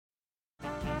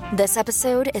This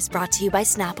episode is brought to you by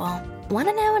Snapple. Want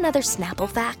to know another Snapple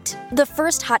fact? The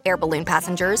first hot air balloon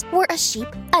passengers were a sheep,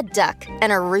 a duck,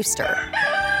 and a rooster.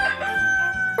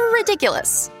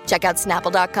 Ridiculous. Check out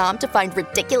Snapple.com to find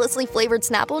ridiculously flavored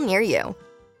Snapple near you.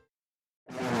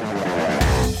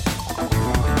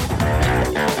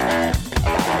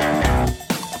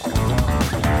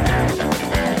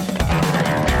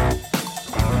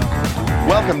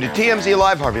 Welcome to TMZ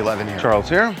Live. Harvey Levin here. Charles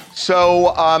here.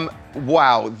 So,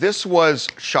 wow, this was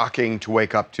shocking to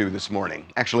wake up to this morning.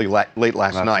 Actually, late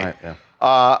last night.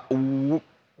 Yeah.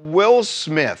 Will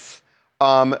Smith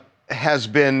has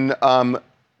been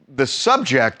the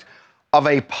subject of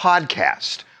a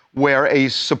podcast where a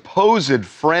supposed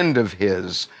friend of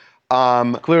his,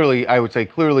 clearly, I would say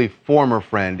clearly former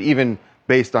friend, even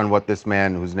based on what this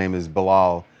man, whose name is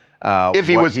Bilal, if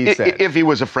he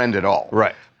was a friend at all.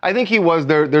 Right. I think he was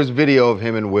there. There's video of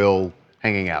him and Will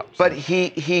hanging out. So. But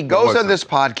he goes on this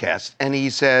podcast and he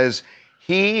says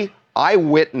I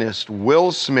witnessed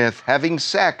Will Smith having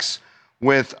sex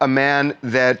with a man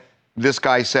that this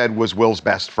guy said was Will's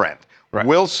best friend. Right.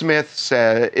 Will Smith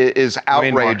is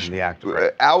outraged,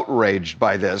 outraged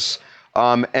by this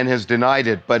and has denied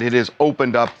it, but it has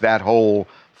opened up that whole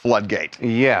floodgate.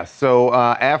 Yeah. So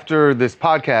after this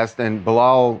podcast, and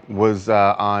Bilal was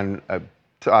on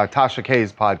Tasha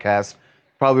K's podcast.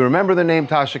 Probably remember the name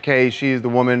Tasha K. She's the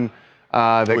woman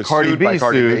that Cardi B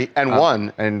sued. And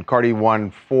won. And Cardi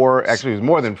won actually it was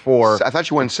more than $4. I thought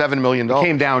she won $7 million. It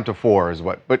came down to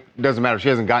 $4 but it doesn't matter. She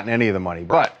hasn't gotten any of the money.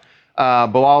 Right. But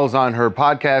Bilal is on her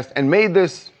podcast and made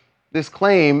this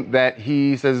claim that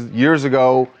he says years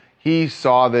ago he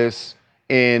saw this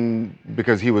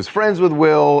because he was friends with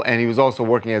Will and he was also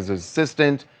working as his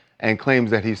assistant and claims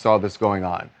that he saw this going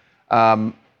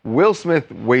on. Will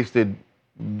Smith wasted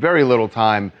very little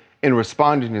time in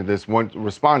responding to this.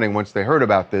 Once they heard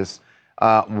about this,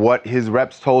 what his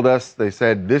reps told us, they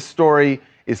said this story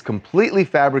is completely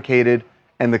fabricated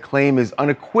and the claim is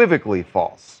unequivocally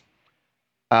false.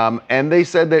 And they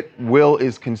said that Will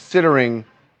is considering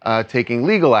taking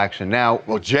legal action. Now,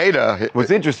 well, Jada.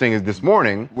 What's interesting is this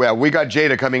morning. Well, we got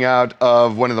Jada coming out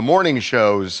of one of the morning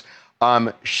shows.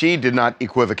 She did not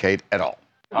equivocate at all.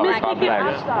 What do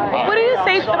you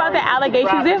say about the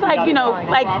allegations? There's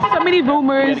so many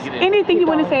rumors. Anything you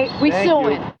want to say?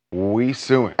 We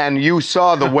suing. And you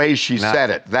saw the way she said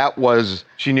it. That was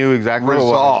she knew exactly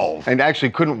resolve. What it was. And actually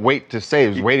couldn't wait to say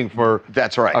it. Was waiting for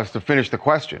us to finish the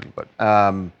question. But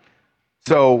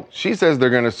so she says they're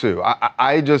going to sue.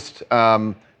 I just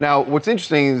now what's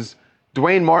interesting is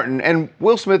Dwayne Martin and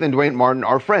Will Smith and Dwayne Martin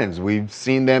are friends. We've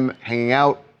seen them hanging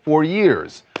out for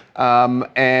years.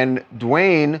 And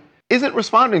Dwayne isn't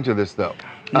responding to this, though.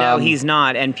 No, he's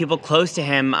not. And people close to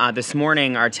him this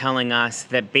morning are telling us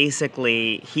that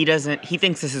basically he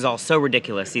thinks this is all so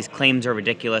ridiculous. These claims are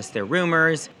ridiculous. They're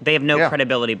rumors. They have no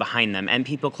credibility behind them. And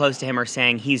people close to him are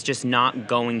saying he's just not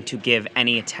going to give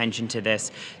any attention to this.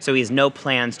 So he has no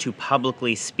plans to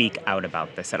publicly speak out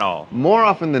about this at all. More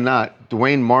often than not,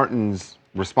 Dwayne Martin's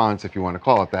response, if you want to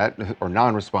call it that, or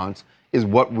non-response, is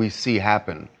what we see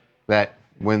happen. That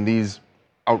when these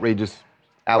outrageous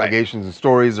allegations and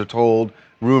stories are told,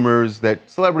 rumors, that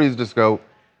celebrities just go,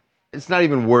 it's not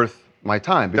even worth my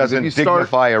time. Because doesn't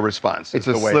dignify a response. It's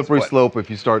a slippery slope if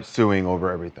you start suing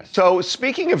over everything. So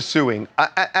speaking of suing,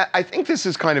 I think this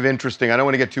is kind of interesting. I don't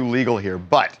want to get too legal here,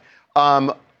 but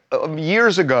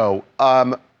years ago,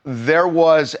 there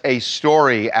was a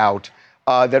story out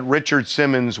that Richard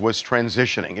Simmons was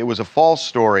transitioning. It was a false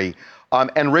story,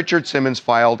 and Richard Simmons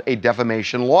filed a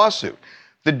defamation lawsuit.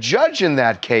 The judge in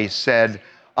that case said,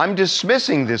 I'm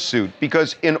dismissing this suit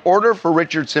because in order for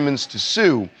Richard Simmons to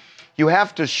sue, you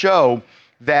have to show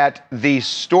that the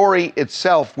story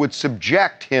itself would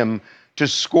subject him to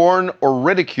scorn or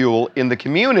ridicule in the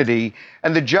community.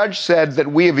 And the judge said that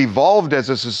we have evolved as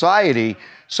a society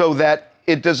so that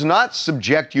it does not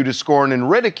subject you to scorn and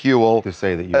ridicule to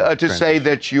say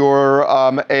that you're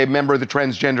a member of the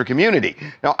transgender community.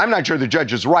 Now, I'm not sure the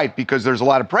judge is right because there's a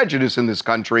lot of prejudice in this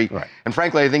country, and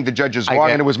frankly, I think the judge is wrong,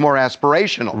 and it was more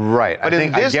aspirational. Right. But I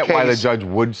get why the judge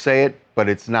would say it, but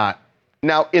it's not.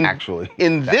 Now,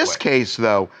 in this case,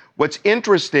 though, what's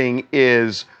interesting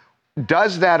is,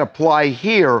 does that apply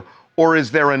here, or is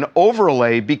there an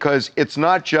overlay because it's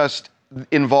not just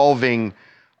involving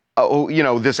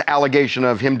this allegation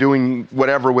of him doing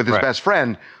whatever with his best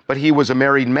friend, but he was a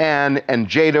married man and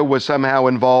Jada was somehow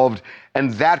involved,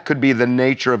 and that could be the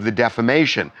nature of the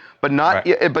defamation. But not.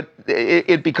 But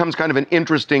it becomes kind of an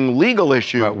interesting legal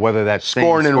issue. Whether that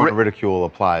scorn and ridicule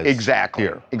applies. Exactly.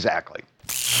 Here. Exactly.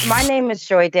 My name is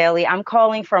Joy Daly. I'm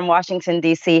calling from Washington,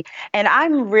 D.C., and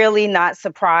I'm really not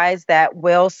surprised that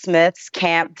Will Smith's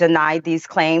camp denied these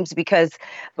claims because,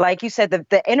 like you said,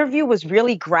 the interview was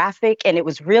really graphic and it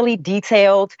was really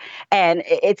detailed, and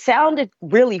it sounded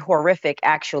really horrific,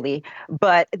 actually.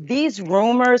 But these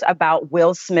rumors about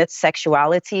Will Smith's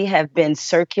sexuality have been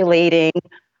circulating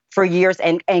for years,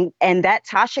 and that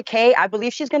Tasha K, I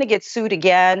believe she's going to get sued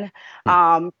again,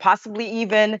 possibly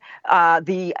even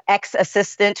the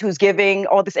ex-assistant who's giving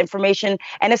all this information.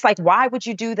 And it's like, why would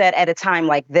you do that at a time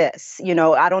like this? You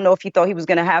know, I don't know if he thought he was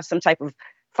going to have some type of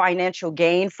financial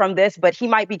gain from this, but he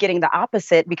might be getting the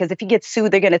opposite, because if he gets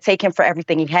sued, they're going to take him for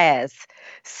everything he has.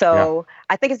 So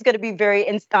I think it's going to be very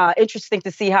interesting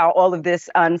to see how all of this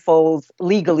unfolds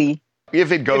legally.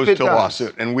 If it goes to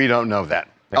lawsuit, and we don't know that.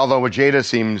 Although Jada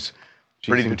seems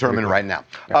pretty determined right now.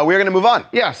 We're going to move on.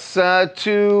 Yes,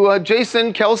 to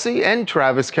Jason Kelce and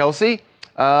Travis Kelce,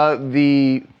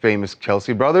 the famous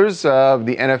Kelce brothers of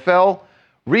the NFL,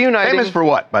 reuniting. Famous for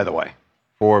what, by the way?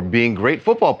 For being great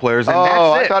football players. And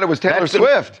I thought it was Taylor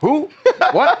Swift. Who?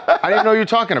 What? I didn't know you were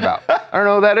talking about. I don't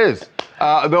know who that is.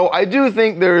 Though I do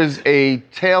think there is a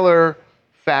Taylor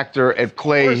factor at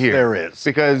play here. There is.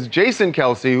 Because Jason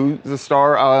Kelce, who's the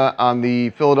star on the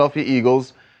Philadelphia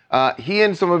Eagles, he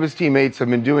and some of his teammates have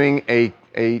been doing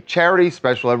a charity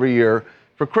special every year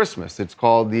for Christmas. It's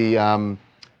called the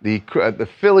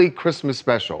Philly Christmas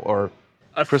Special, or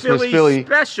a Christmas Philly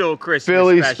special Christmas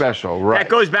Philly special, right? That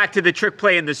goes back to the trick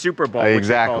play in the Super Bowl, which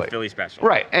exactly. is called Philly special,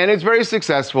 right? And it's very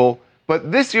successful.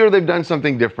 But this year they've done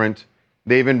something different.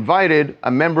 They've invited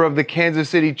a member of the Kansas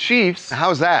City Chiefs.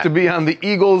 How's that? To be on the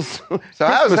Eagles Christmas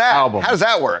album. How does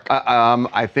that work?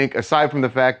 I think aside from the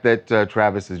fact that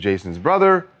Travis is Jason's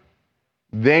brother,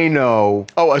 they know.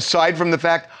 Oh, aside from the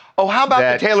fact. Oh, how about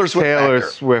the Taylor Swift Taylor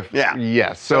factor? Swift. Yeah.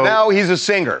 Yes. So now he's a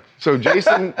singer. So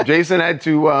Jason had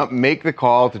to make the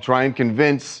call to try and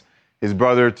convince his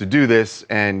brother to do this,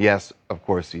 and yes, of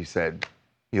course, he said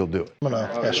he'll do it. I'm gonna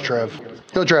ask Trev.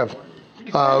 Yo, Trev.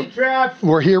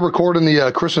 We're here recording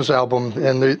the Christmas album,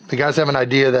 and the guys have an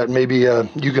idea that maybe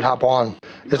you could hop on.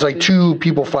 It's like two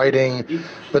people fighting,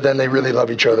 but then they really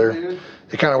love each other.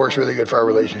 It kind of works really good for our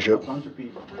relationship.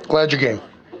 Glad you came.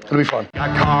 It'll be fun.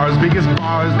 Got cars, big as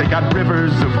bars, they got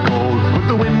rivers of gold. Put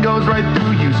the wind goes right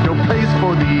through you, no place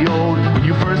for the old. When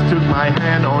you first took my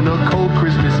hand on a cold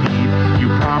Christmas Eve, you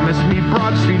promised me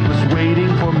Broad Street was waiting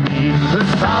for me. The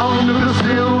sound of the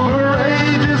Silver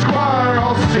Ages choir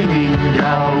all singing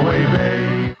Galway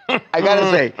Bay. I gotta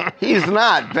say, he's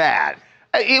not bad.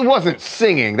 It wasn't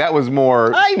singing. That was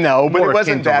more. I know, but it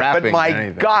wasn't that. But my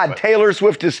God, Taylor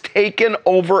Swift has taken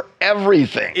over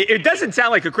everything. It doesn't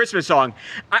sound like a Christmas song.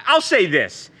 I'll say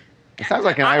this. It sounds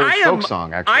like an Irish folk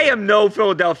song, actually. I am no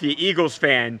Philadelphia Eagles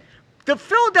fan. The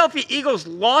Philadelphia Eagles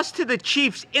lost to the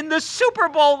Chiefs in the Super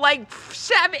Bowl like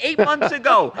 7-8 months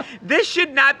ago. This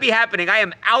should not be happening. I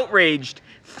am outraged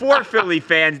for Philly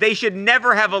fans. They should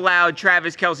never have allowed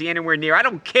Travis Kelce anywhere near. I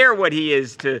don't care what he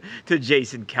is to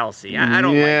Jason Kelce. I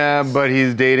don't. Yeah, but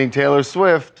he's dating Taylor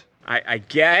Swift. I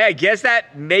guess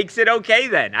that makes it okay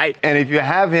then. And if you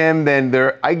have him, then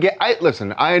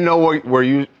listen. I know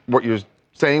what you're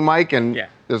saying, Mike, and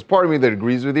there's part of me that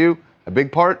agrees with you, a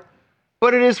big part.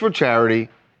 But it is for charity,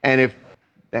 and if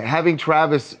having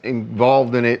Travis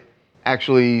involved in it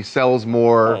actually sells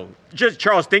more. Oh, just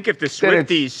Charles, think if the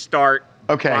Swifties start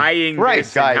buying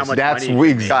this, guys, how much that's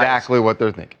money exactly what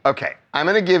they're thinking. Okay, I'm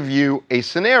going to give you a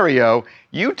scenario.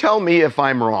 You tell me if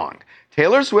I'm wrong.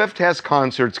 Taylor Swift has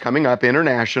concerts coming up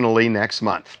internationally next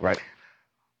month. Right.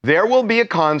 There will be a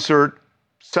concert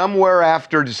somewhere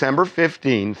after December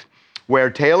 15th where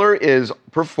Taylor is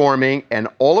performing, and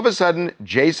all of a sudden,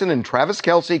 Jason and Travis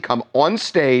Kelce come on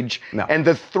stage, and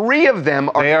the three of them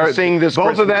are going to sing this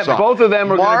Christmas song. Both of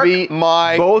them are going to be.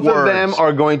 Both of them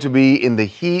are going to be in the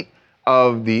heat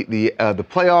of the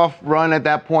playoff run at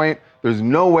that point. There's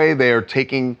no way they are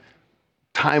taking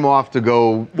time off to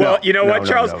go. Well, you know what,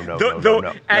 Charles?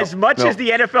 As much as the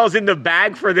NFL's in the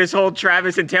bag for this whole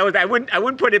Travis and Taylor, I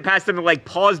wouldn't put it past them to like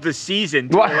pause the season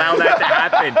to allow that to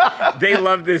happen. They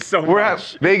love this so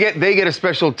much. They get a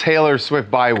special Taylor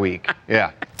Swift bye week.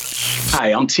 Yeah.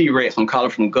 Hi, I'm T-Rex. I'm calling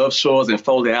from Gulf Shores in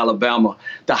Foley, Alabama.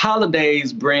 The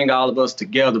holidays bring all of us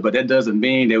together, but that doesn't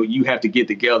mean that you have to get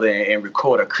together and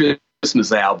record a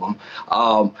Christmas album.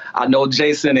 I know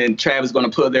Jason and Travis going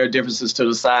to put their differences to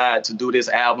the side to do this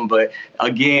album, but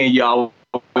again, y'all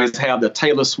always have the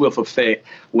Taylor Swift effect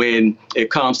when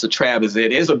it comes to Travis.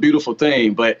 It is a beautiful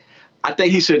thing, but I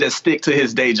think he should just stick to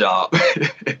his day job.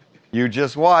 You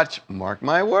just watch. Mark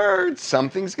my words.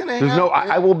 Something's going to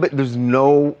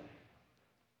happen.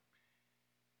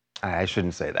 I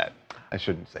shouldn't say that. I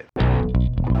shouldn't say that.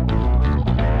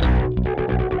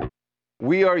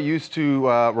 We are used to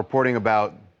reporting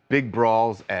about big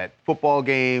brawls at football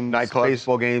games, Nightclubs.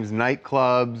 baseball games,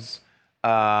 nightclubs,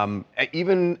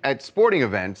 even at sporting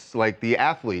events like the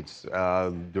athletes.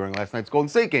 During last night's Golden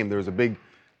State game, there was a big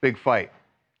fight.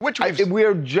 We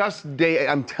are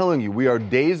I'm telling you, we are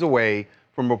days away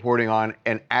from reporting on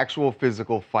an actual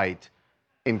physical fight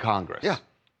in Congress. Yeah.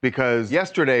 Because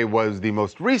yesterday was the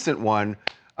most recent one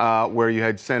where you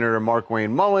had Senator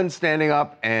Markwayne Mullin standing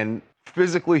up and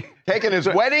physically taking his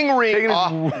wedding ring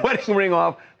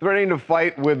off, threatening to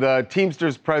fight with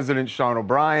Teamsters President Sean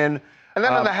O'Brien. And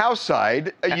then on the House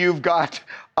side, you've got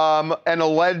an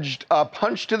alleged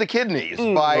punch to the kidneys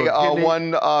by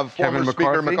one former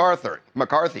Speaker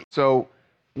McCarthy. So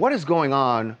what is going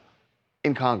on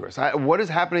in Congress? What is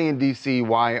happening in D.C.?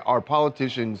 Why our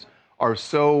politicians are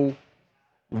so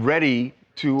ready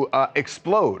to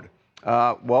explode?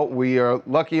 Well, we are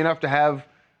lucky enough to have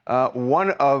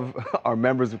one of our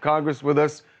members of Congress with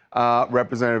us,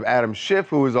 Representative Adam Schiff,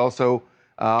 who is also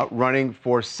running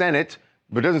for Senate,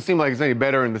 but doesn't seem like it's any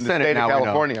better in the Senate state now. of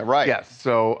California, right? Yes.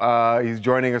 So he's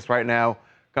joining us right now.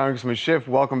 Congressman Schiff,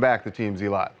 welcome back to TMZ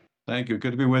Live. Thank you.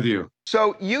 Good to be with you.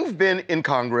 So you've been in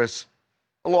Congress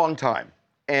a long time,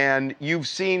 and you've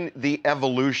seen the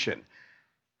evolution.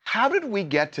 How did we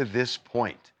get to this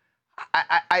point?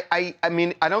 I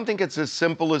mean, I don't think it's as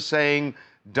simple as saying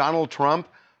Donald Trump,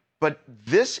 but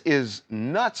this is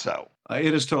nutso.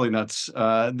 It is totally nuts.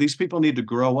 These people need to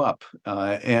grow up.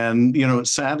 And, you know,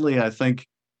 sadly, I think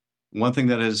one thing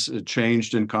that has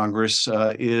changed in Congress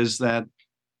is that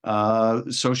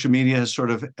social media has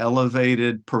sort of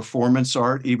elevated performance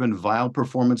art, even vile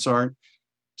performance art.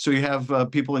 So you have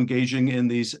people engaging in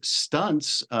these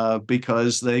stunts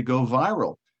because they go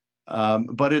viral.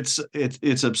 But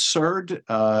it's absurd.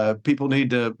 People need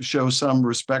to show some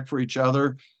respect for each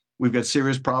other. We've got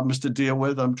serious problems to deal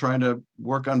with. I'm trying to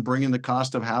work on bringing the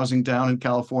cost of housing down in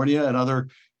California and other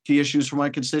key issues for my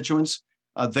constituents.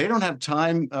 They don't have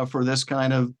time for this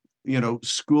kind of, you know,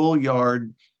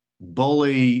 schoolyard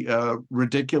bully,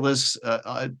 ridiculous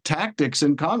tactics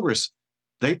in Congress.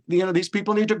 These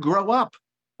people need to grow up.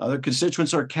 Their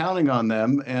constituents are counting on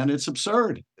them, and it's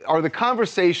absurd. Are the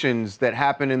conversations that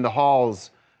happen in the halls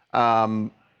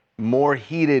more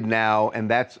heated now,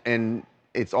 and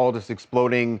it's all just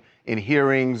exploding in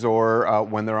hearings or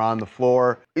when they're on the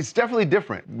floor? It's definitely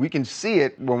different. We can see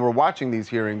it when we're watching these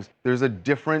hearings. There's a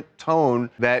different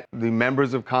tone that the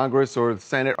members of Congress or the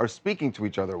Senate are speaking to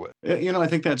each other with. You know, I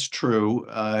think that's true.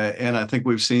 And I think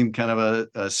we've seen kind of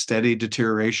a steady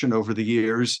deterioration over the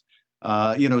years.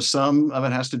 You know, some of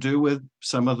it has to do with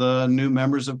some of the new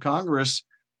members of Congress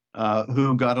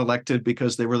who got elected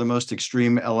because they were the most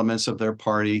extreme elements of their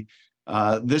party.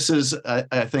 This is,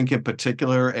 I think, in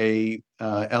particular, a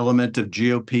element of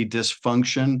GOP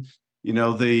dysfunction. You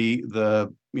know,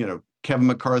 the Kevin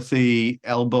McCarthy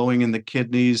elbowing in the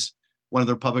kidneys. One of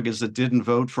the Republicans that didn't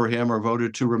vote for him or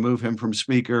voted to remove him from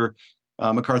Speaker.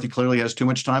 McCarthy clearly has too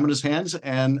much time on his hands,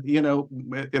 and you know,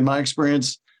 in my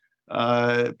experience,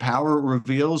 power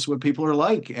reveals what people are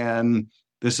like, and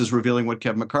this is revealing what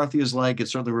Kevin McCarthy is like.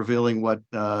 It's certainly revealing what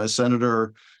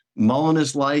Senator Mullin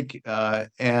is like.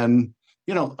 And,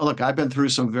 you know, look, I've been through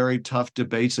some very tough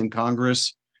debates in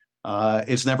Congress.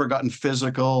 It's never gotten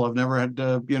physical. I've never had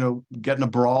to, you know, get in a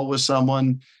brawl with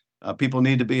someone. People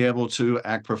need to be able to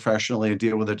act professionally and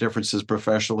deal with the differences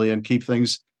professionally and keep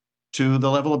things to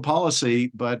the level of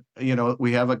policy. But, you know,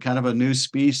 we have a kind of a new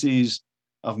species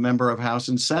of member of House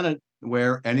and Senate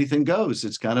where anything goes.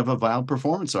 It's kind of a vile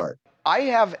performance art. I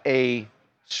have a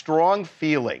strong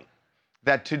feeling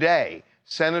that today,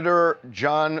 Senator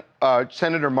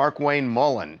Markwayne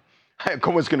Mullin, I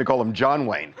was going to call him John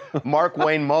Wayne,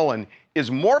 Markwayne Mullin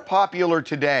is more popular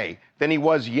today than he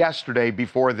was yesterday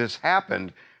before this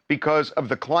happened because of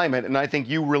the climate. And I think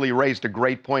you really raised a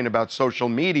great point about social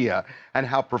media and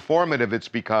how performative it's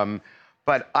become.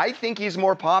 But I think he's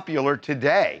more popular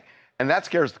today, and that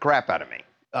scares the crap out of me.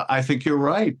 I think you're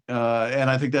right. And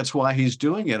I think that's why he's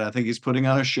doing it. I think he's putting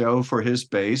on a show for his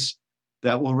base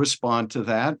that will respond to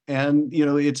that. And, you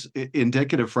know, it's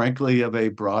indicative, frankly, of a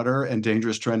broader and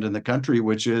dangerous trend in the country,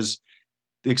 which is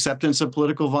the acceptance of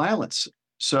political violence.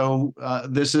 So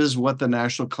this is what the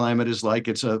national climate is like.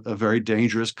 It's a very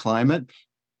dangerous climate.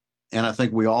 And I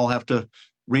think we all have to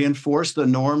reinforce the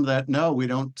norm that, no, we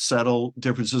don't settle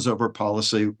differences over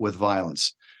policy with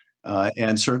violence.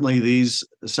 And certainly these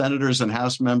senators and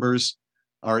House members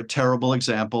are a terrible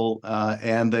example.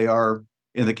 And they are,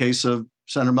 in the case of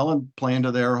Senator Mullin, playing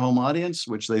to their home audience,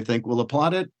 which they think will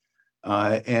applaud it.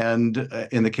 And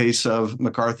in the case of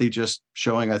McCarthy, just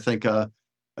showing, I think, a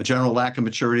general lack of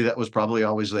maturity that was probably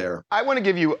always there. I want to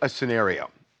give you a scenario,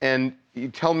 and you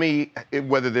tell me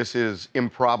whether this is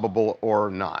improbable or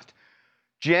not.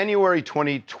 January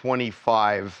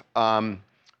 2025,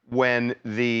 when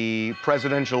the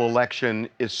presidential election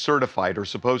is certified or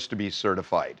supposed to be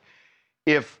certified,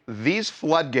 if these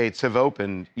floodgates have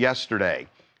opened yesterday,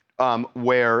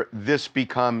 where this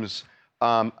becomes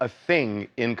a thing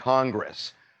in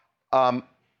Congress,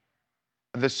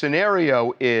 the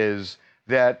scenario is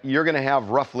that you're going to have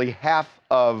roughly half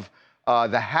of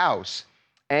the House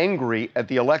angry at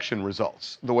the election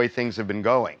results, the way things have been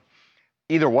going.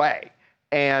 Either way.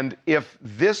 And if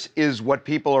this is what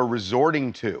people are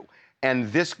resorting to,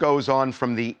 and this goes on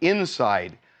from the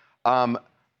inside,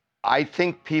 I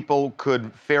think people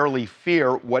could fairly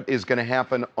fear what is going to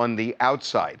happen on the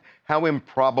outside. How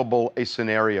improbable a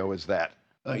scenario is that?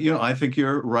 I think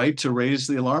you're right to raise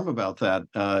the alarm about that.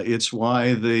 It's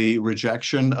why the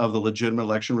rejection of the legitimate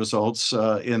election results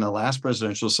in the last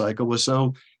presidential cycle was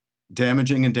so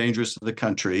damaging and dangerous to the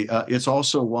country. It's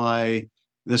also why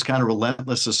this kind of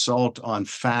relentless assault on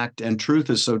fact and truth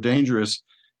is so dangerous.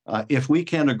 If we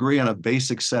can't agree on a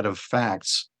basic set of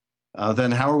facts,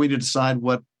 then how are we to decide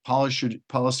what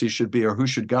policy should be or who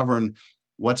should govern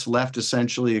what's left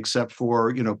essentially except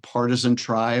for, partisan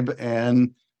tribe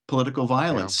and political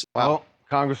violence? Yeah. Well,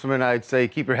 Congressman, I'd say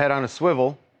keep your head on a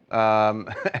swivel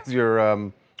as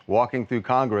you're walking through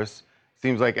Congress.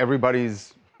 Seems like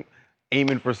everybody's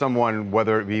aiming for someone,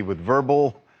 whether it be with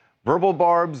verbal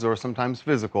barbs or sometimes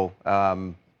physical.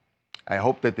 I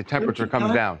hope that the temperature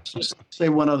comes down. Just say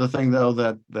one other thing, though,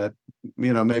 that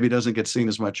maybe doesn't get seen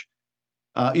as much.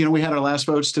 We had our last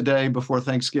votes today before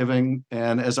Thanksgiving,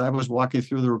 and as I was walking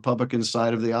through the Republican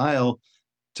side of the aisle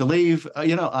to leave,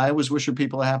 I was wishing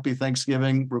people a happy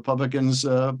Thanksgiving. Republicans,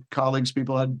 colleagues,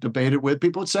 people I'd debated with,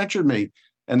 people had censured me,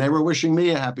 and they were wishing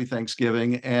me a happy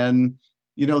Thanksgiving. And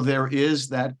there is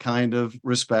that kind of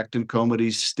respect and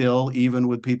comity still, even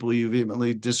with people you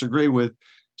vehemently disagree with.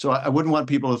 So I wouldn't want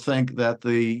people to think that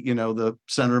the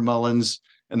Senator Mullins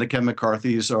and the Kevin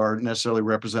McCarthys are necessarily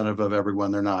representative of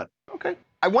everyone. They're not. Okay.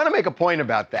 I want to make a point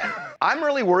about that. I'm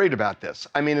really worried about this.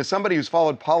 I mean, as somebody who's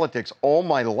followed politics all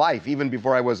my life, even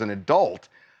before I was an adult,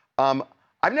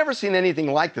 I've never seen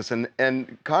anything like this.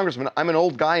 And Congressman, I'm an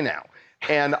old guy now.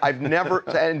 And I've never,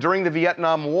 and during the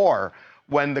Vietnam War,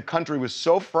 when the country was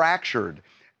so fractured,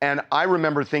 and I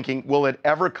remember thinking, will it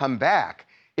ever come back?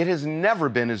 It has never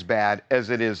been as bad as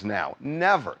it is now.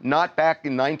 Never. Not back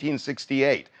in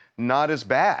 1968. Not as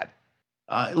bad.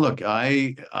 Look,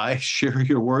 I share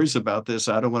your worries about this.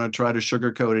 I don't want to try to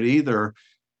sugarcoat it either.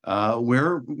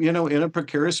 We're, in a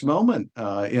precarious moment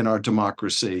in our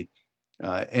democracy.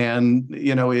 And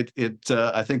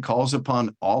I think calls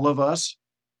upon all of us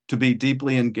to be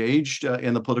deeply engaged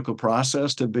in the political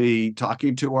process, to be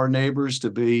talking to our neighbors, to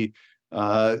be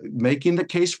making the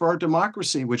case for our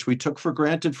democracy, which we took for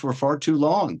granted for far too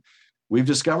long. We've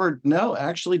discovered, no,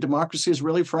 actually, democracy is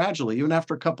really fragile. Even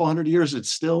after a couple hundred years, it's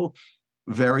still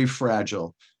very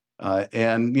fragile.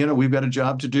 And we've got a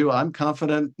job to do. I'm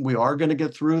confident we are going to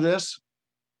get through this.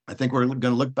 I think we're going to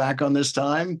look back on this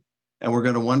time and we're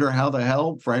going to wonder how the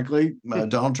hell, frankly,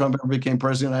 Donald Trump ever became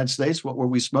president of the United States. What were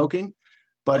we smoking?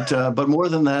 But more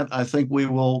than that, I think we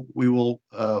will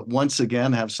once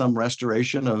again have some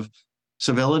restoration of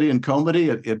civility and comity.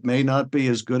 It may not be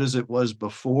as good as it was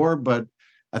before, but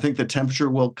I think the temperature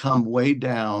will come way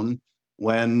down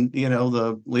when,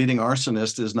 the leading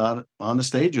arsonist is not on the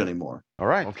stage anymore. All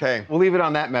right. Okay. We'll leave it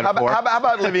on that metaphor. How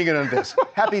about leaving it on this?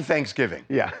 Happy Thanksgiving.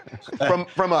 Yeah.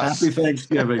 From us. Happy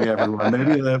Thanksgiving, everyone.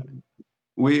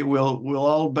 Maybe we'll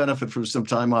all benefit from some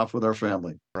time off with our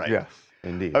family. Right. Yes,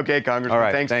 indeed. Okay, Congressman. All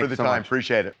right. Thanks for the so time. much.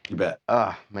 Appreciate it. You bet.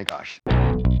 My gosh.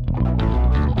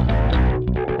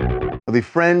 The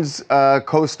Friends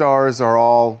co-stars are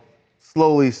all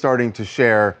slowly starting to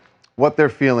share what they're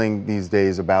feeling these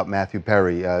days about Matthew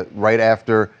Perry. Right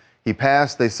after he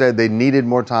passed, they said they needed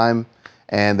more time,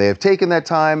 and they have taken that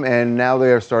time, and now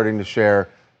they are starting to share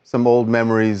some old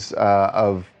memories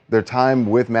of their time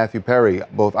with Matthew Perry,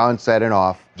 both on set and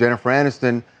off. Jennifer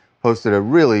Aniston posted a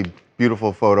really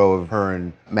beautiful photo of her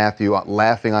and Matthew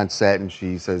laughing on set, and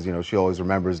she says, she always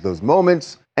remembers those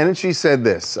moments. And then she said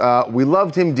this, we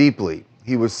loved him deeply.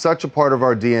 He was such a part of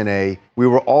our DNA. We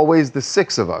were always the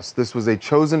six of us. This was a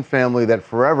chosen family that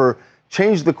forever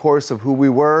changed the course of who we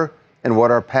were and what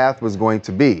our path was going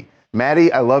to be.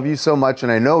 Maddie, I love you so much,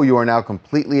 and I know you are now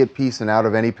completely at peace and out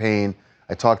of any pain.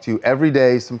 I talk to you every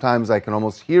day. Sometimes I can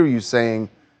almost hear you saying,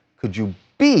 could you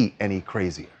be any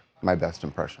crazier? My best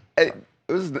impression. It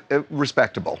was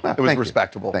respectable. It was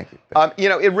respectable. Thank you.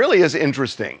 It really is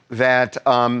interesting that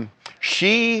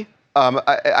she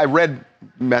I read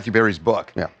Matthew Perry's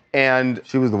book. Yeah. And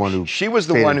she was the one who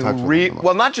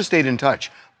well, not just stayed in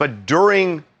touch, but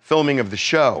during filming of the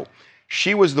show,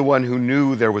 she was the one who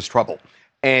knew there was trouble.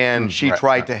 And she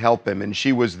tried to help him, and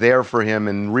she was there for him,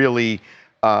 and really,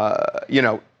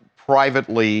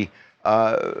 privately,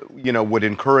 would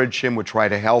encourage him, would try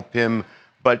to help him.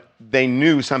 But they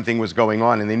knew something was going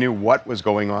on, and they knew what was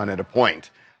going on at a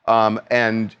point.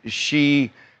 And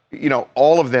she,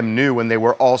 all of them knew, and they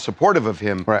were all supportive of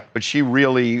him. Right. But she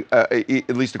really,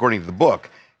 at least according to the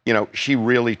book, she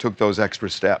really took those extra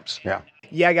steps. Yeah.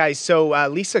 Yeah, guys. So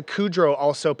Lisa Kudrow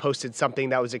also posted something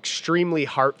that was extremely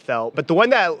heartfelt. But the one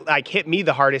that hit me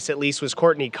the hardest, at least, was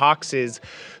Courtney Cox's.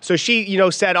 So she,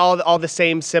 said all the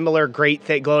same similar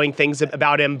great glowing things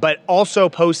about him, but also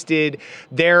posted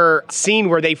their scene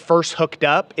where they first hooked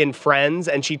up in Friends.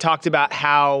 And she talked about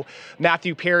how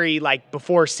Matthew Perry,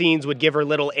 before scenes, would give her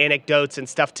little anecdotes and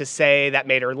stuff to say that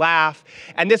made her laugh.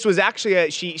 And this was actually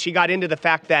she got into the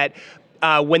fact that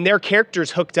when their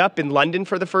characters hooked up in London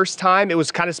for the first time, it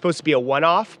was kind of supposed to be a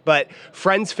one-off, but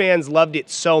Friends fans loved it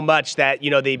so much that,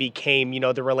 they became,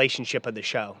 the relationship of the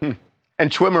show. And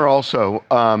Schwimmer also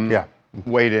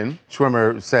weighed in.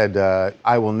 Schwimmer said,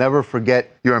 I will never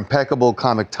forget your impeccable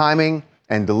comic timing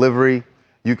and delivery.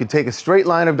 You could take a straight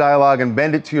line of dialogue and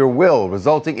bend it to your will,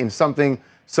 resulting in something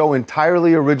so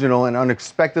entirely original and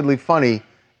unexpectedly funny,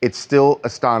 it still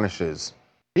astonishes.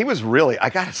 He was really, I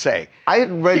gotta say. I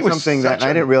had read something that, and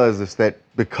I didn't realize this, that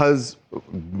because,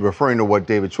 referring to what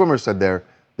David Schwimmer said there,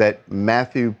 that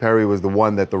Matthew Perry was the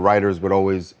one that the writers would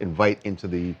always invite into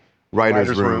the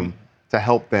writer's room to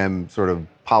help them sort of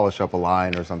polish up a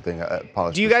line or something.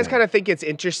 Do you guys kind of think it's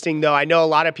interesting, though? I know a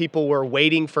lot of people were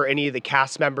waiting for any of the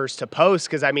cast members to post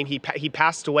because, he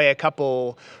passed away a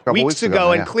couple weeks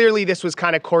ago, and clearly this was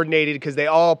kind of coordinated because they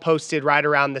all posted right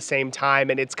around the same time,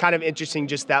 and it's kind of interesting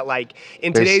just that,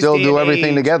 in today's day and age... They still do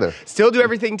everything together. Still do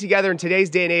everything together. In today's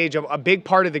day and age, a big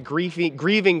part of the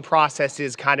grieving process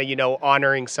is kind of,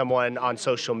 honoring someone on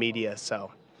social media,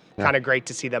 so... Kind of great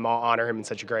to see them all honor him in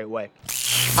such a great way.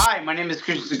 Hi, my name is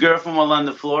Christian Segura from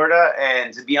Orlando, Florida.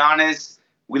 And to be honest,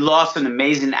 we lost an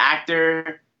amazing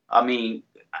actor. A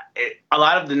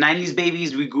lot of the 90s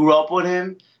babies, we grew up with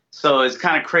him. So it's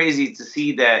kind of crazy to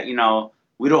see that,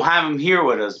 we don't have him here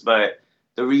with us. But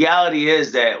the reality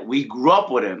is that we grew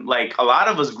up with him. A lot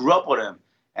of us grew up with him.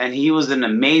 And he was an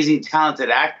amazing,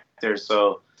 talented actor.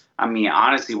 So,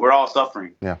 honestly, we're all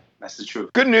suffering. Yeah. That's the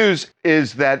truth. Good news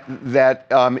is that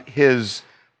his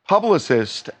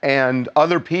publicist and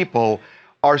other people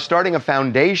are starting a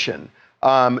foundation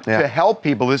to help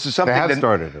people. This is something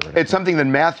it's something that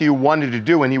Matthew wanted to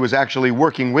do, and he was actually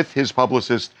working with his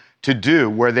publicist to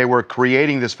do, where they were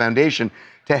creating this foundation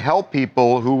to help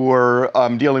people who were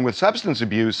dealing with substance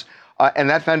abuse, and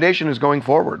that foundation is going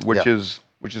forward, which is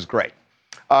great.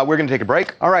 We're going to take a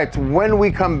break. All right, when we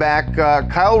come back,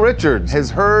 Kyle Richards has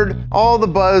heard all the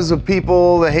buzz of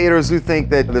people, the haters who think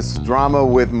that this drama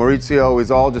with Maurizio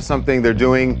is all just something they're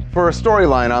doing for a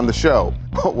storyline on the show.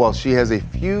 Well, she has a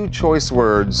few choice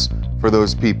words for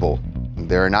those people.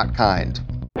 They're not kind.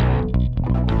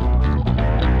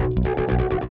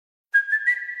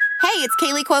 Hey, it's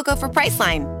Kaylee Cuoco for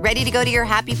Priceline. Ready to go to your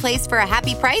happy place for a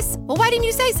happy price? Well, why didn't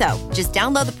you say so? Just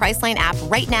download the Priceline app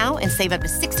right now and save up to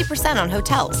 60% on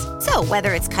hotels. So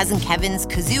whether it's Cousin Kevin's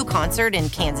Kazoo Concert in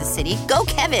Kansas City, go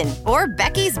Kevin, or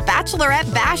Becky's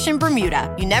Bachelorette Bash in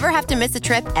Bermuda, you never have to miss a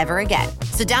trip ever again.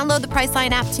 So download the Priceline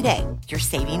app today. Your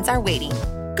savings are waiting.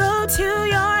 Go to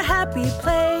your happy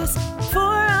place for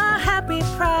a happy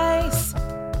price.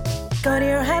 Go to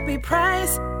your happy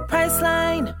price,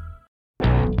 Priceline.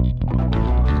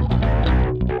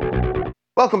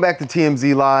 Welcome back to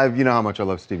TMZ Live. You know how much I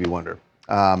love Stevie Wonder.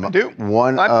 I do.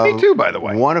 Me too, by the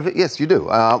way. Yes, you do.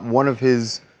 One of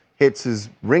his hits is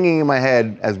ringing in my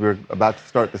head as we're about to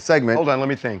start the segment. Hold on, let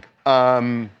me think.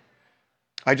 I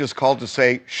just called to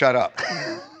say, shut up.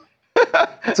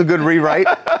 That's a good rewrite.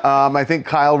 I think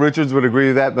Kyle Richards would agree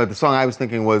with that, but the song I was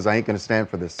thinking was I Ain't Gonna Stand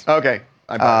for This. Okay.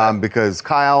 Because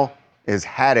Kyle has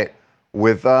had it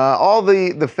with all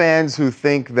the fans who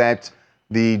think that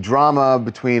the drama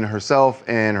between herself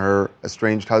and her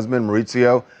estranged husband,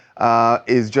 Maurizio,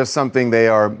 is just something they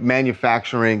are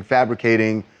manufacturing,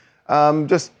 fabricating,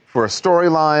 just for a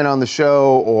storyline on the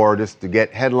show or just to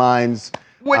get headlines.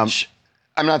 Which,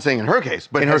 I'm not saying in her case,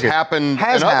 but has happened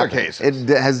in other cases. It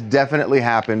has definitely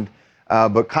happened.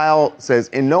 But Kyle says,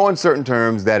 in no uncertain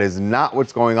terms, that is not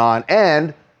what's going on.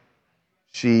 And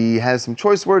she has some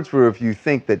choice words for if you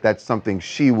think that that's something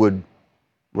she would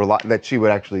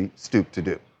actually stoop to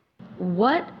do.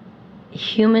 What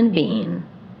human being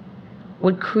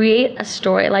would create a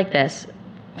story like this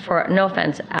for no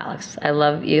offense, Alex, I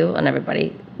love you and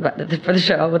everybody for the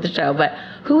show, but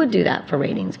who would do that for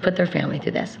ratings? Put their family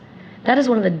through this? That is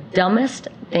one of the dumbest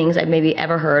things I've maybe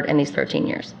ever heard in these 13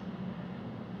 years.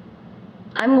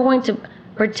 I'm going to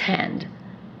pretend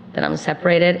that I'm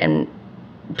separated and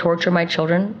torture my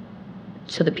children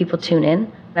so that people tune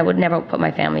in. I would never put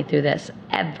my family through this,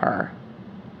 ever.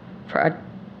 I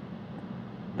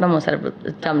almost said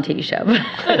a dumb TV show.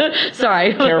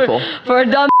 Sorry. Careful. For a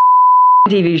dumb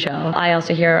TV show. I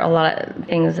also hear a lot of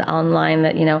things online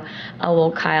that, oh,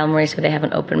 well, Kyle and Mauricio, they have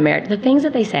an open marriage. The things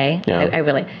that they say, I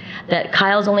that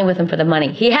Kyle's only with him for the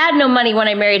money. He had no money when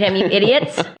I married him, you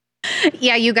idiots.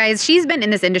 Yeah, you guys, she's been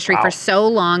in this industry for so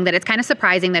long that it's kind of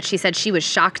surprising that she said she was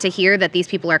shocked to hear that these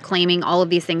people are claiming all of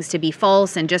these things to be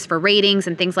false and just for ratings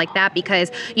and things like that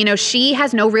because, she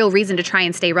has no real reason to try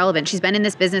and stay relevant. She's been in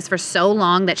this business for so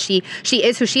long that she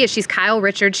is who she is. She's Kyle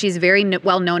Richards. She's very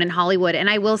well known in Hollywood. And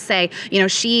I will say,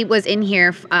 she was in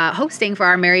here hosting for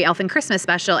our Merry Elfin Christmas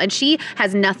special, and she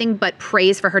has nothing but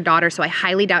praise for her daughter. So I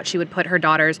highly doubt she would put her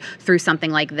daughters through something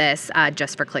like this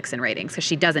just for clicks and ratings because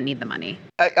she doesn't need the money.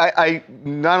 I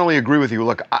not only agree with you.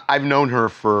 Look, I've known her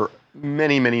for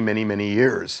many, many, many, many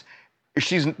years.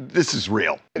 This is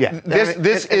real. Yeah,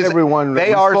 this is everyone they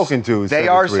we've are spoken to. They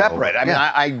are separate. I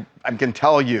mean, I can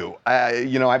tell you.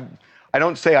 I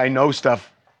don't say I know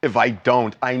stuff if I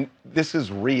don't. This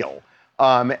is real,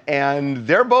 and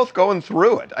they're both going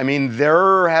through it. I mean,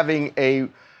 they're having a.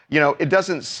 It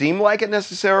doesn't seem like it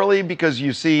necessarily because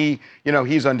you see,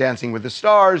 he's on Dancing with the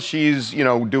Stars. She's,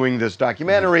 doing this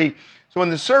documentary. So on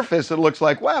the surface, it looks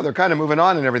like, wow, they're kind of moving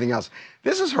on and everything else.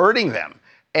 This is hurting them.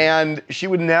 And she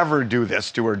would never do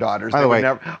this to her daughters. By the way,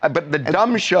 but the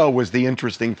dumb show was the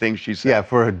interesting thing she said. Yeah,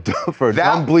 for a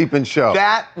dumb bleeping show.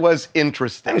 That was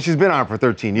interesting. I mean, she's been on for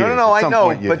 13 years. No, I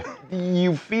know, but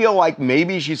you feel like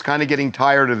maybe she's kind of getting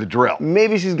tired of the drill.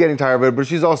 Maybe she's getting tired of it, but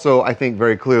she's also, I think,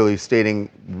 very clearly stating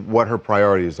what her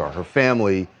priorities are. Her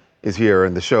family is here,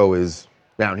 and the show is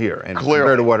down here. And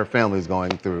compared to what her family is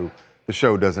going through, the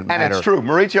show doesn't matter. And it's true.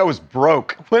 Mauricio was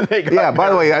broke when they got married. By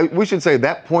the way, we should say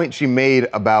that point she made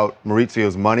about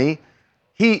Maurizio's money,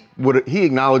 he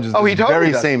acknowledges the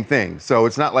very same thing. So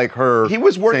it's not like her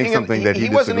saying something that he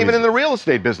wasn't even in the real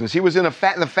estate business. He was in the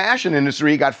fashion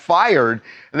industry. He got fired,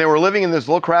 and they were living in this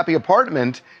little crappy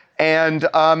apartment. And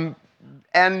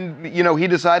he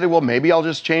decided, well, maybe I'll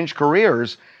just change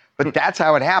careers. But that's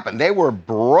how it happened. They were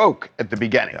broke at the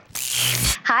beginning.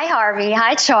 Hi, Harvey.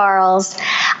 Hi, Charles.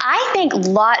 I think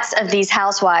lots of these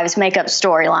housewives make up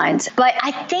storylines, but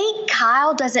I think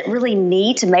Kyle doesn't really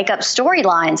need to make up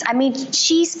storylines. I mean,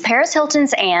 she's Paris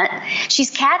Hilton's aunt. She's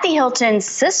Kathy Hilton's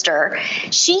sister.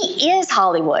 She is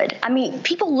Hollywood. I mean,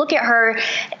 people look at her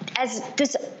as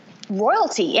this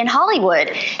royalty in Hollywood.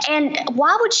 And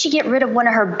why would she get rid of one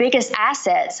of her biggest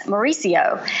assets,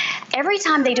 Mauricio? Every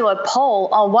time they do a poll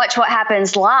on Watch What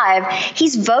Happens Live,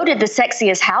 he's voted the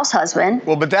sexiest house husband.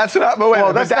 Well, but that's not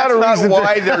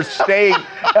why they're staying.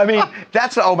 I mean,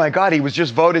 oh my God, he was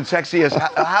just voted sexiest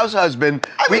house husband.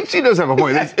 I think she does have a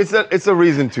point. It's a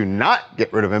reason to not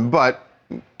get rid of him, but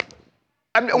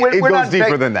it goes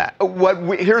deeper than that.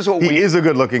 He is a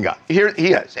good-looking guy. He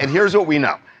is, and here's what we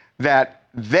know, that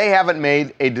they haven't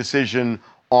made a decision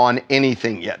on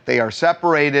anything yet. They are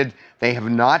separated. They have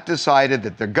not decided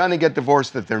that they're going to get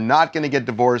divorced, that they're not going to get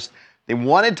divorced. They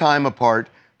wanted time apart.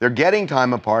 They're getting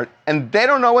time apart, and they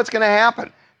don't know what's going to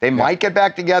happen. They might get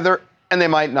back together, and they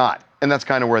might not. And that's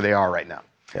kind of where they are right now.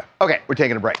 Yeah. Okay, we're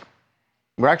taking a break.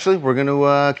 We're going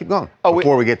to keep going.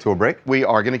 Before we get to a break. We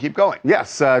are going to keep going.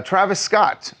 Yes, Travis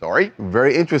Scott. Sorry.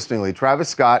 Very interestingly, Travis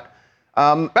Scott.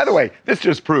 By the way, this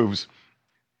just proves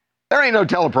there ain't no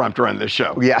teleprompter on this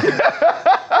show. Yeah.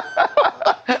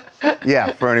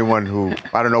 Yeah, for anyone who,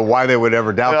 I don't know why they would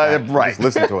ever doubt that. Right. Just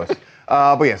listen to us.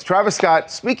 But yes, Travis Scott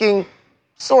speaking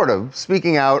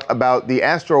out about the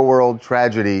Astroworld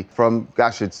tragedy from,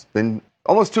 it's been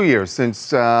almost 2 years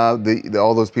since all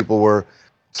those people were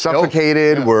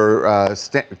suffocated, were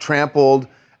trampled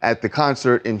at the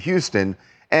concert in Houston.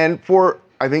 And for,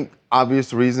 I think,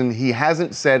 obvious reason, he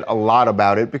hasn't said a lot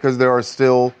about it because there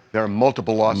are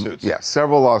multiple lawsuits. Yeah,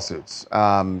 several lawsuits.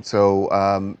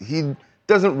 So he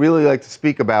doesn't really like to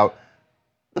speak about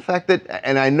the fact that,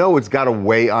 and I know it's got to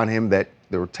weigh on him that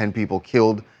there were 10 people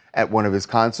killed at one of his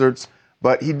concerts,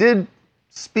 but he did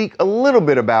speak a little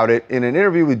bit about it in an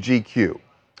interview with GQ.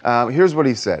 Here's what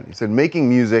he said. He said, making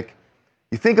music,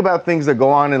 you think about things that go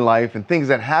on in life and things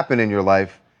that happen in your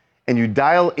life, and you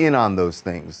dial in on those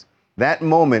things. That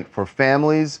moment for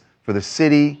families, for the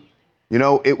city,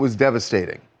 it was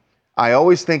devastating. I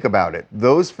always think about it.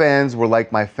 Those fans were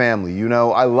like my family.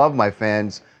 I love my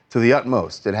fans to the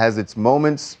utmost. It has its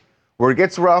moments where it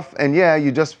gets rough, and yeah,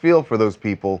 you just feel for those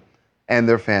people and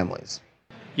their families.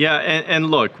 Yeah, and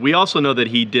look, we also know that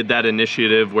he did that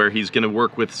initiative where he's going to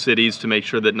work with cities to make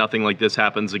sure that nothing like this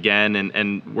happens again,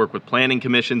 and work with planning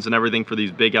commissions and everything for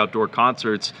these big outdoor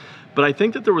concerts. But I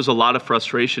think that there was a lot of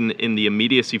frustration in the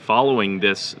immediacy following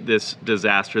this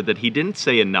disaster that he didn't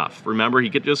say enough. Remember, he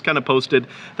just kind of posted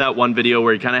that one video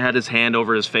where he kind of had his hand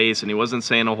over his face and he wasn't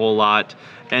saying a whole lot.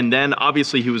 And then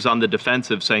obviously he was on the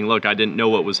defensive saying, look, I didn't know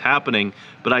what was happening.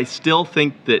 But I still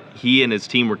think that he and his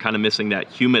team were kind of missing that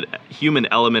human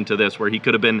element to this, where he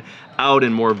could have been out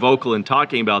and more vocal in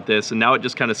talking about this. And now it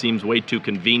just kind of seems way too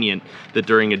convenient that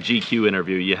during a GQ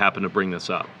interview you happen to bring this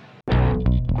up.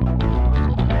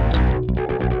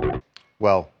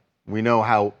 Well, we know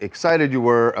how excited you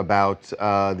were about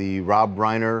the Rob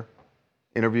Reiner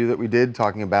interview that we did,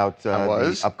 talking about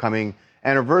the upcoming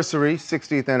anniversary,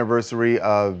 60th anniversary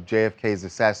of JFK's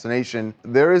assassination.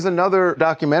 There is another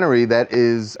documentary that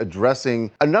is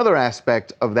addressing another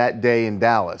aspect of that day in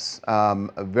Dallas.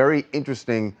 A very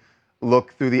interesting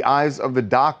look through the eyes of the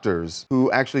doctors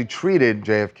who actually treated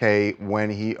JFK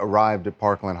when he arrived at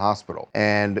Parkland Hospital.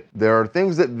 And there are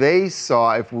things that they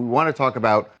saw. If we want to talk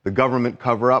about the government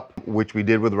cover-up, which we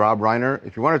did with Rob Reiner,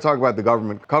 if you want to talk about the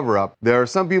government cover-up, there are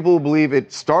some people who believe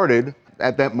it started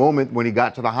at that moment when he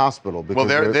got to the hospital. Well,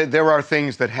 there are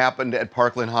things that happened at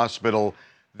Parkland Hospital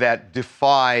that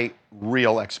defy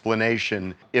real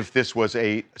explanation if this was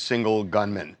a single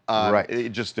gunman. Right.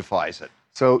 It just defies it.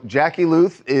 So Jackie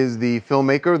Luth is the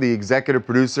filmmaker, the executive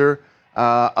producer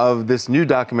of this new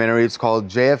documentary. It's called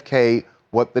JFK,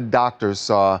 What the Doctors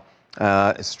Saw,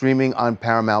 streaming on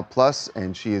Paramount Plus,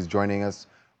 and she is joining us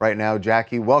right now.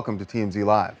 Jackie, welcome to TMZ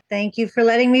Live. Thank you for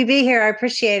letting me be here. I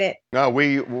appreciate it. No,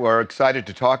 we were excited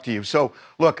to talk to you. So,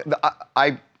 look,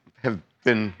 I have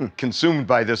been consumed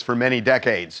by this for many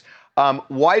decades.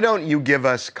 Why don't you give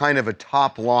us kind of a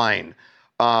top line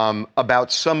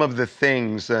about some of the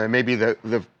things, maybe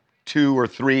the 2 or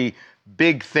 3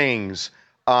 big things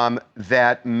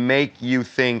that make you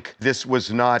think this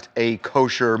was not a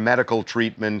kosher medical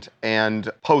treatment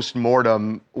and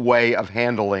post-mortem way of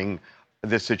handling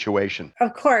this situation?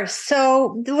 Of course.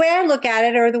 So the way I look at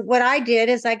it, or what I did,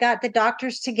 is I got the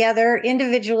doctors together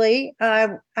individually.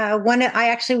 I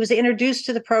actually was introduced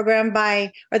to the program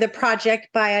the project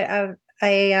by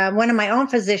one of my own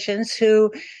physicians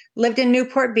who lived in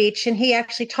Newport Beach, and he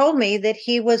actually told me that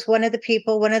he was one of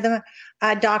the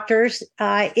doctors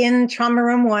in Trauma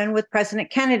Room 1 with President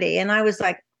Kennedy. And I was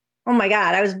like, oh my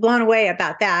God, I was blown away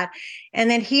about that. And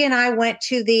then he and I went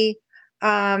to the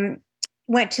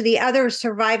other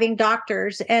surviving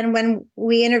doctors, and when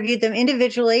we interviewed them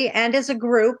individually and as a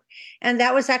group, and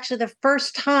that was actually the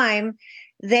first time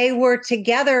they were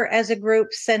together as a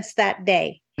group since that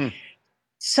day.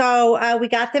 So we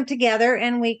got them together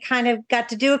and we kind of got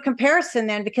to do a comparison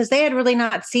then, because they had really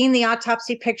not seen the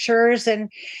autopsy pictures.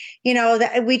 And,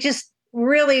 we just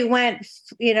really went,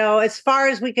 as far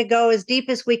as we could go, as deep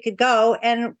as we could go.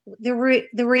 And the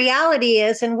reality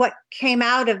is, and what came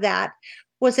out of that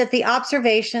was that the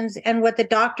observations and what the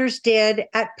doctors did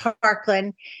at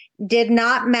Parkland did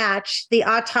not match the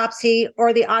autopsy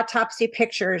or the autopsy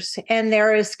pictures, and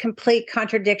there is complete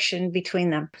contradiction between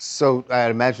them. So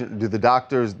I'd imagine,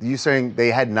 you saying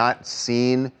they had not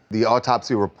seen the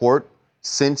autopsy report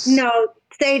since? No,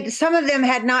 some of them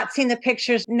had not seen the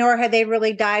pictures, nor had they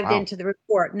really dived into the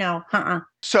report. No,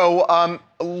 So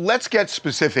let's get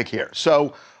specific here.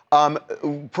 So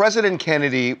President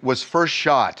Kennedy was first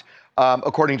shot,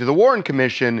 according to the Warren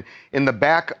Commission, in the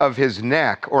back of his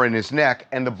neck,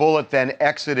 and the bullet then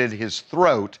exited his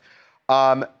throat.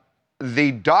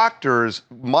 The doctors,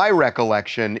 my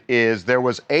recollection is there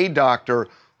was a doctor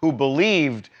who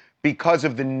believed, because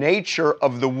of the nature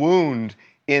of the wound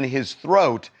in his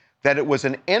throat, that it was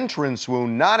an entrance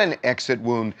wound, not an exit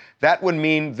wound. That would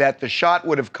mean that the shot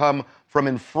would have come from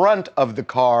in front of the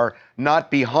car,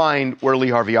 not behind where Lee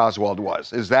Harvey Oswald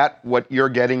was. Is that what you're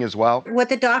getting as well? What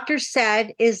the doctors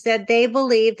said is that they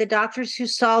believed, the doctors who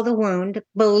saw the wound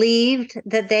believed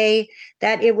that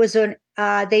it was an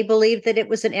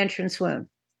entrance wound.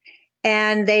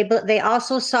 And they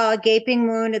also saw a gaping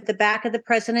wound at the back of the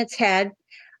president's head.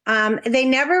 They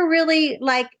never really,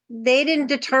 they didn't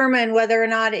determine whether or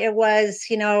not it was,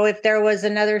 if there was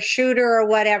another shooter or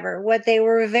whatever. What they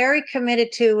were very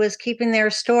committed to was keeping their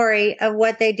story of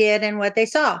what they did and what they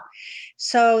saw.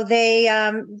 So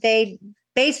they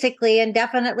basically and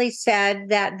definitely said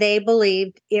that they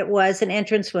believed it was an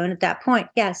entrance wound at that point.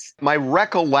 Yes. My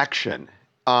recollection,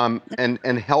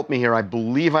 and help me here, I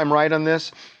believe I'm right on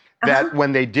this, that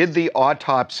when they did the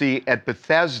autopsy at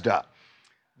Bethesda,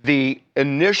 the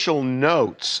initial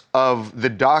notes of the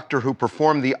doctor who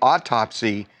performed the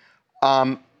autopsy,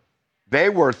 they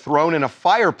were thrown in a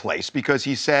fireplace because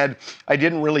he said, I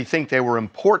didn't really think they were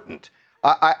important.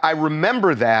 I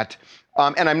remember that,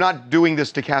 and I'm not doing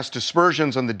this to cast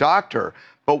aspersions on the doctor,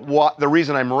 but the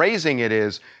reason I'm raising it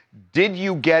is, did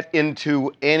you get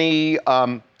into any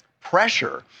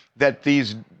pressure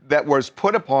that was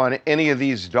put upon any of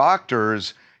these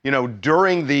doctors,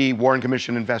 during the Warren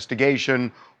Commission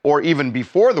investigation or even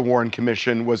before the Warren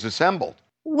Commission was assembled?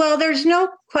 Well, there's no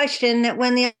question that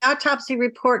when the autopsy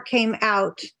report came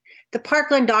out, the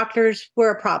Parkland doctors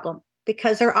were a problem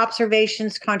because their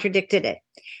observations contradicted it.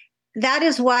 That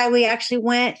is why we actually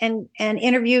went and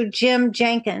interviewed Jim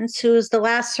Jenkins, who is the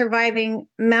last surviving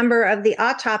member of the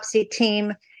autopsy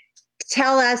team, to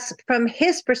tell us from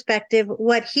his perspective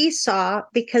what he saw,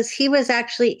 because he was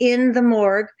actually in the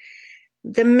morgue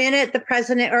the minute the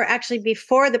president, or actually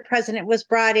before the president was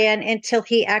brought in, until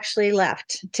he actually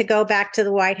left to go back to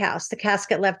the White House. The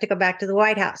casket left to go back to the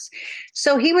White House.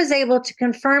 So he was able to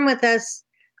confirm with us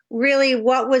really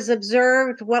what was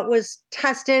observed, what was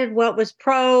tested, what was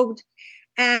probed,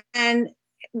 and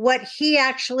what he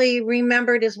actually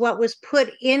remembered is what was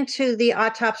put into the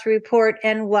autopsy report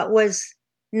and what was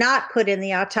not put in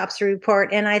the autopsy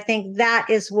report. And I think that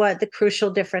is what the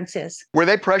crucial difference is. Were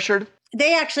they pressured?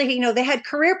 They actually, they had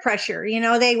career pressure.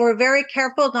 They were very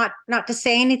careful not to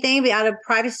say anything out of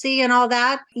privacy and all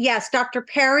that. Yes, Dr.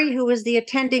 Perry, who was the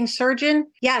attending surgeon,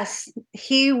 yes,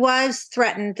 he was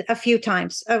threatened a few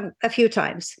times. The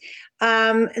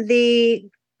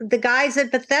guys at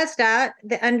Bethesda,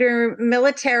 under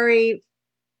military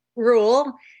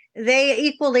rule, they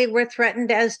equally were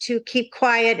threatened as to keep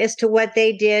quiet as to what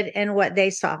they did and what they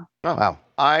saw. Oh, wow.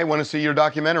 I want to see your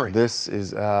documentary. This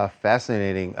is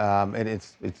fascinating, and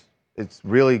it's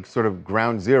really sort of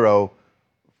ground zero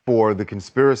for the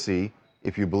conspiracy,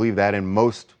 if you believe that, and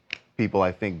most people,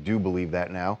 I think, do believe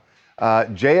that now.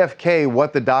 JFK,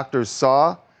 What the Doctors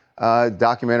Saw,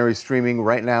 documentary streaming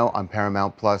right now on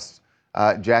Paramount+.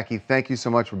 Jackie, thank you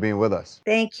so much for being with us.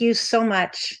 Thank you so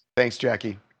much. Thanks,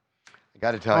 Jackie. I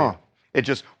got to tell you, it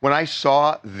just, when I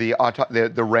saw the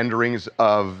renderings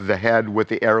of the head with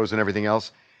the arrows and everything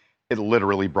else, it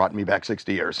literally brought me back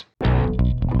 60 years.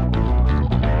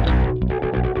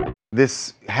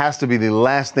 This has to be the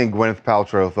last thing Gwyneth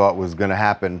Paltrow thought was going to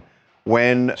happen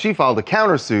when she filed a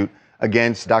countersuit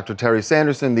against Dr. Terry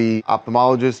Sanderson, the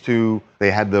ophthalmologist who they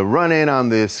had the run-in on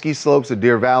the ski slopes of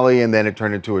Deer Valley, and then it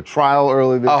turned into a trial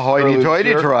early this year. A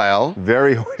hoity-toity trial.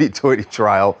 Very hoity-toity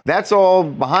trial. That's all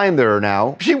behind her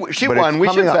now. She won,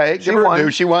 we should say. Give her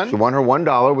due, she won. She won her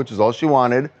 $1, which is all she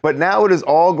wanted. But now it is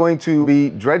all going to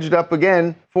be dredged up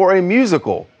again for a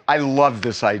musical. I love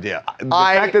this idea. The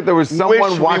fact that there was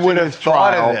someone watching this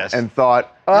trial and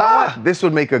thought, this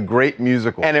would make a great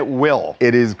musical. And it will.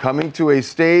 It is coming to a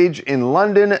stage in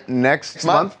London next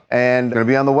month and going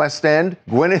to be on the West End.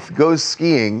 Gwyneth Goes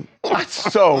Skiing.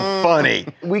 That's so funny.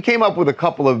 We came up with a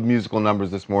couple of musical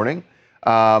numbers this morning.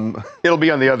 It'll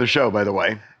be on the other show, by the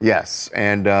way. Yes.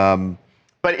 And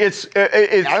but it's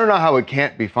I don't know how it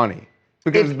can't be funny.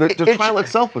 Because the trial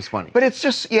itself was funny. But it's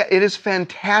just, it is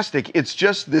fantastic. It's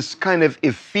just this kind of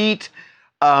effete,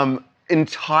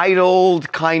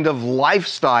 entitled kind of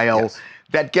lifestyle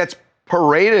that gets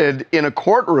paraded in a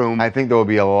courtroom. I think there will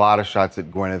be a lot of shots at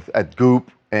Gwyneth, at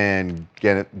Goop, and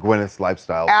Gwyneth's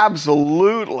lifestyle.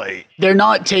 Absolutely. They're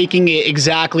not taking it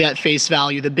exactly at face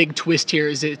value. The big twist here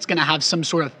is it's going to have some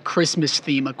sort of Christmas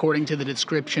theme, according to the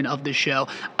description of the show.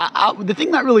 The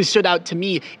thing that really stood out to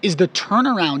me is the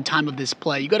turnaround time of this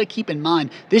play. You got to keep in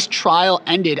mind, this trial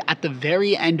ended at the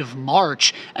very end of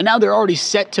March, and now they're already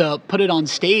set to put it on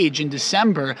stage in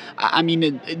December. I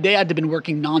mean, they had to have been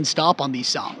working nonstop on these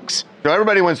songs. So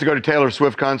everybody wants to go to Taylor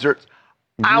Swift concerts.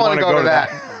 I want to go to that.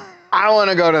 I want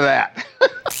to go to that.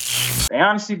 I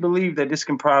honestly believe that this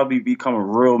can probably become a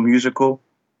real musical,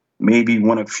 maybe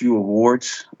win a few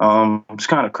awards. It's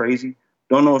kind of crazy.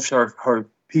 Don't know if her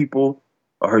people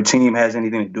or her team has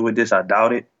anything to do with this. I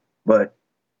doubt it. But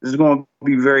this is going to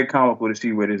be very comical to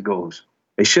see where this goes.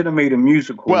 They should have made a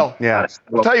musical. Well, yeah.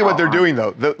 I'll tell you what they're doing,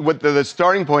 though. The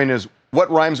starting point is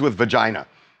what rhymes with vagina.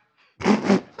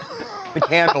 The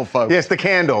candle, folks. Yes, the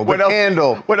candle. What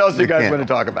else do you guys want to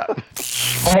talk about?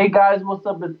 Hey guys, what's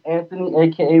up? It's Anthony,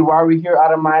 aka Wari, here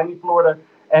out of Miami, Florida.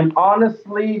 And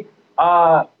honestly,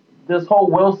 this whole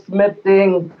Will Smith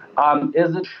thing,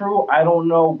 is it true? I don't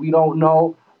know. We don't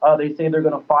know. They say they're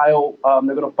gonna follow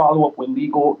up with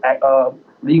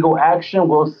legal action.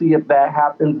 We'll see if that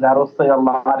happens. That'll say a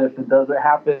lot if it doesn't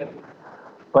happen.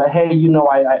 But hey,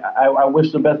 I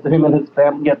wish the best to him and his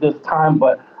family at this time.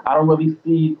 But I don't really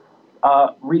see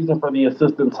reason for the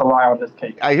assistant to lie on this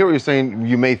case. I hear what you're saying.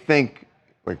 You may think,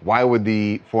 like, why would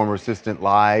the former assistant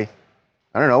lie?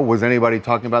 I don't know. Was anybody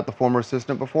talking about the former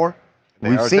assistant before?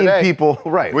 We've seen people,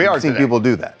 right? We've seen people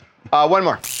do that. One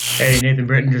more. Hey, Nathan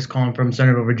Britton, just calling from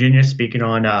Centerville, Virginia, speaking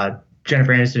on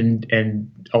Jennifer Aniston and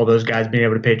all those guys being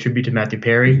able to pay tribute to Matthew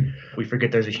Perry. We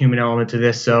forget there's a human element to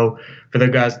this. So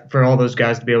for all those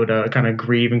guys to be able to kind of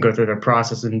grieve and go through their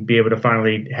process and be able to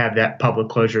finally have that public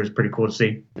closure is pretty cool to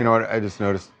see. You know what? I just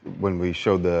noticed when we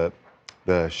showed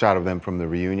the shot of them from the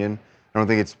reunion, I don't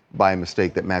think it's by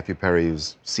mistake that Matthew Perry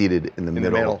is seated in the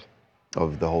middle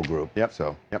of the whole group. Yep.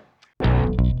 So. Yep.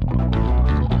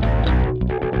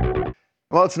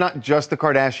 Well, it's not just the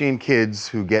Kardashian kids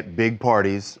who get big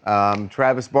parties.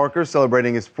 Travis Barker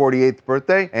celebrating his 48th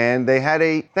birthday, and they had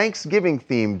a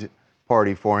Thanksgiving-themed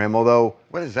party for him, although...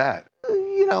 What is that?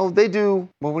 You know, they do...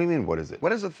 Well, what do you mean, what is it?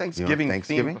 What is a Thanksgiving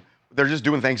Thanksgiving theme? They're just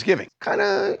doing Thanksgiving. Kind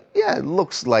of, yeah, it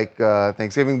looks like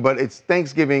Thanksgiving, but it's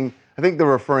Thanksgiving... I think they're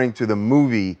referring to the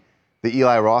movie, the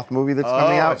Eli Roth movie that's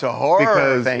coming out. It's a horror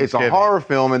because Thanksgiving. It's a horror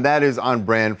film, and that is on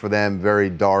brand for them, very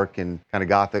dark and kind of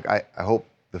gothic. I hope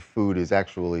the food is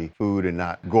actually food and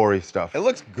not gory stuff. It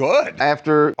looks good.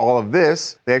 After all of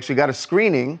this, they actually got a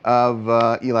screening of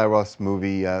Eli Roth's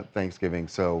movie Thanksgiving.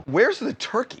 So where's the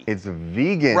turkey? It's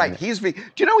vegan. Right, he's vegan.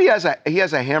 Do you know he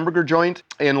has a hamburger joint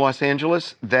in Los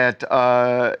Angeles that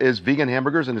is vegan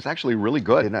hamburgers, and it's actually really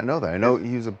good. I did not know that. I know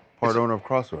he's a part owner of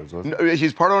Crossroads, wasn't he? No,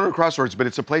 he's part owner of Crossroads, but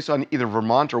it's a place on either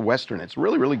Vermont or Western. It's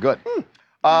really, really good.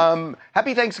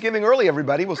 Happy Thanksgiving early,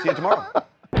 everybody. We'll see you tomorrow.